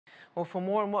Well, for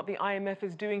more on what the IMF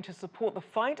is doing to support the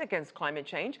fight against climate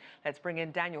change, let's bring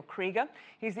in Daniel Kreeger.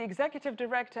 He's the Executive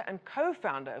Director and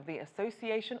co-founder of the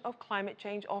Association of Climate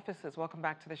Change Officers. Welcome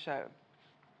back to the show.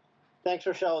 Thanks,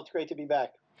 Rachelle. It's great to be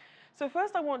back. So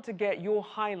first, I want to get your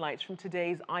highlights from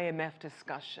today's IMF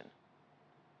discussion.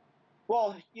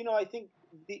 Well, I think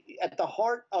at the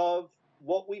heart of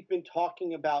what we've been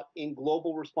talking about in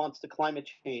global response to climate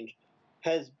change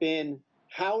has been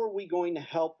how are we going to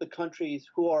help the countries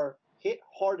who are hit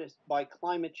hardest by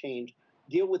climate change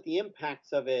deal with the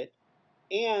impacts of it,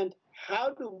 and how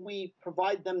do we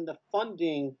provide them the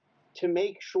funding to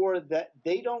make sure that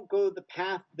they don't go the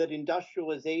path that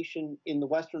industrialization in the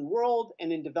Western world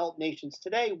and in developed nations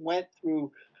today went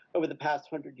through over the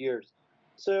past 100 years.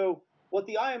 So what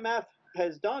the IMF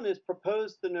has done is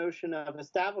proposed the notion of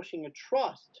establishing a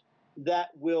trust that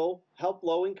will help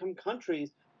low-income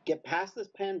countries get past this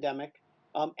pandemic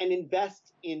and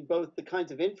invest in both the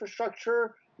kinds of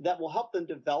infrastructure that will help them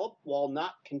develop while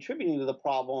not contributing to the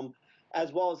problem,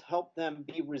 as well as help them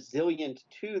be resilient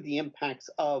to the impacts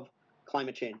of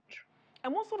climate change.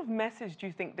 And what sort of message do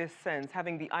you think this sends,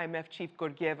 having the IMF chief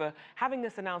Georgieva having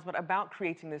this announcement about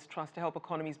creating this trust to help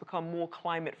economies become more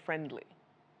climate friendly?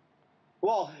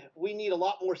 Well, we need a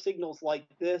lot more signals like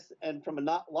this and from a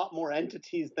lot more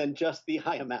entities than just the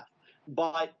IMF.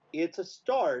 But it's a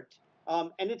start,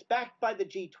 and it's backed by the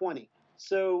G20.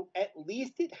 So at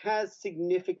least it has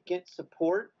significant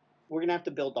support. We're going to have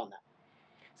to build on that.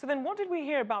 So then what did we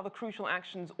hear about the crucial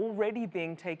actions already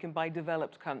being taken by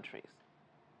developed countries?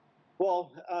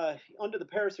 Well, under the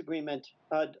Paris Agreement,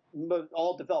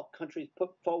 all developed countries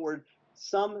put forward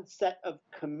some set of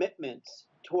commitments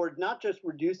toward not just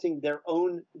reducing their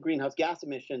own greenhouse gas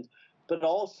emissions, but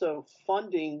also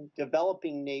funding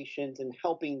developing nations and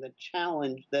helping the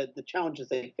challenges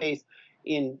they face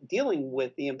in dealing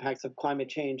with the impacts of climate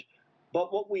change.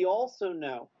 But what we also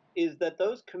know is that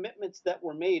those commitments that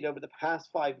were made over the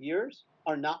past 5 years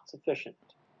are not sufficient.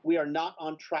 We are not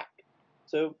on track.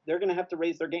 So they're going to have to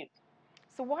raise their game.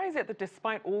 So why is it that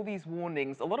despite all these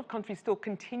warnings, a lot of countries still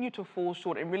continue to fall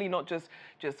short in really not just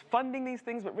funding these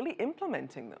things, but really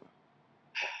implementing them?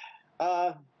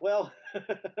 Well,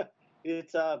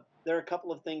 there are a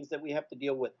couple of things that we have to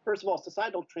deal with. First of all,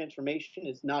 societal transformation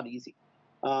is not easy.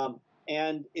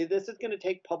 And this is going to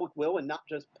take public will and not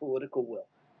just political will.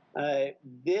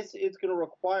 This is going to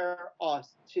require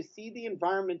us to see the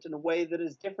environment in a way that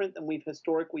is different than we've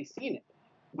historically seen it.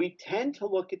 We tend to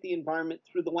look at the environment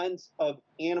through the lens of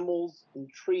animals and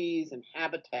trees and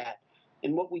habitat.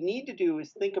 And what we need to do is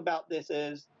think about this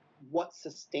as what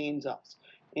sustains us.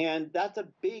 And that's a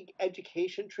big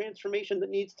education transformation that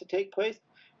needs to take place.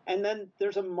 And then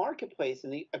there's a marketplace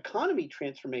and the economy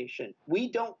transformation. We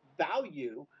don't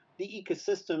value the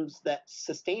ecosystems that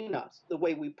sustain us the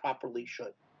way we properly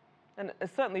should. And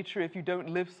it's certainly true if you don't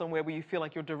live somewhere where you feel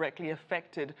like you're directly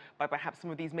affected by perhaps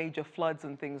some of these major floods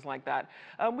and things like that.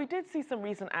 We did see some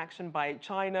recent action by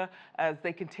China as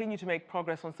they continue to make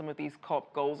progress on some of these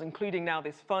COP goals, including now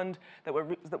this fund that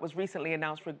was recently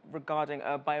announced regarding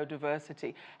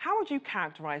biodiversity. How would you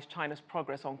characterize China's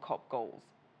progress on COP goals?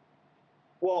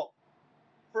 Well,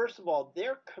 first of all,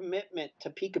 their commitment to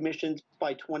peak emissions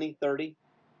by 2030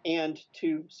 and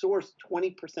to source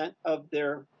 20% of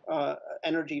their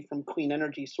energy from clean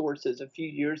energy sources a few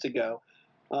years ago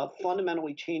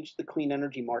fundamentally changed the clean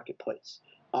energy marketplace.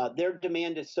 Their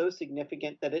demand is so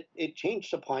significant that it changed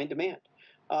supply and demand.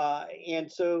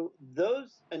 And so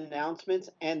those announcements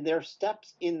and their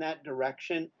steps in that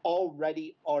direction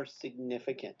already are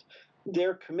significant.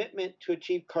 Their commitment to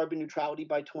achieve carbon neutrality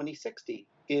by 2060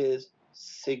 is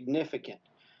significant.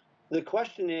 The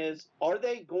question is, are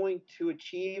they going to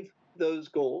achieve those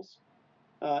goals?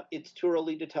 It's too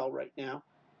early to tell right now.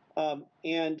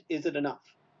 And is it enough?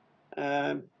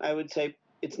 I would say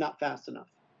it's not fast enough,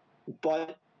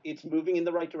 but it's moving in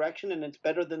the right direction and it's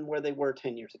better than where they were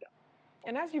 10 years ago.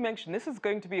 And as you mentioned, this is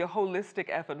going to be a holistic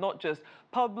effort, not just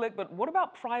public, but what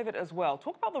about private as well?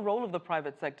 Talk about the role of the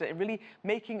private sector in really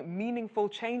making meaningful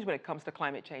change when it comes to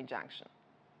climate change action.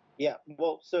 Yeah,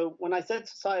 well, so when I said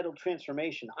societal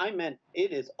transformation, I meant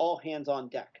it is all hands on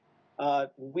deck.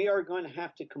 We are going to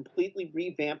have to completely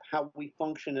revamp how we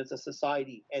function as a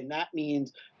society, and that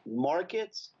means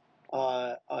markets,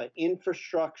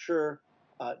 infrastructure,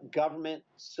 government,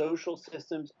 social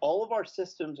systems. All of our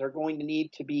systems are going to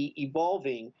need to be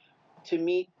evolving to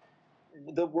meet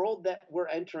the world that we're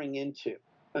entering into.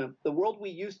 The world we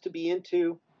used to be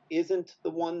into isn't the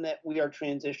one that we are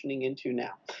transitioning into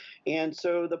now. And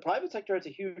so the private sector has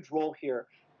a huge role here.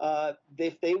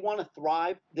 If they want to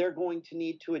thrive, they're going to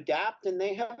need to adapt, and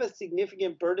they have a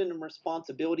significant burden and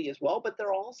responsibility as well, but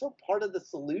they're also part of the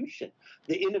solution.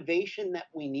 The innovation that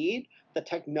we need, the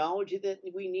technology that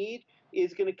we need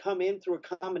is going to come in through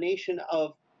a combination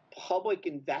of public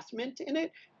investment in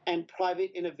it and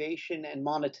private innovation and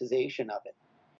monetization of it.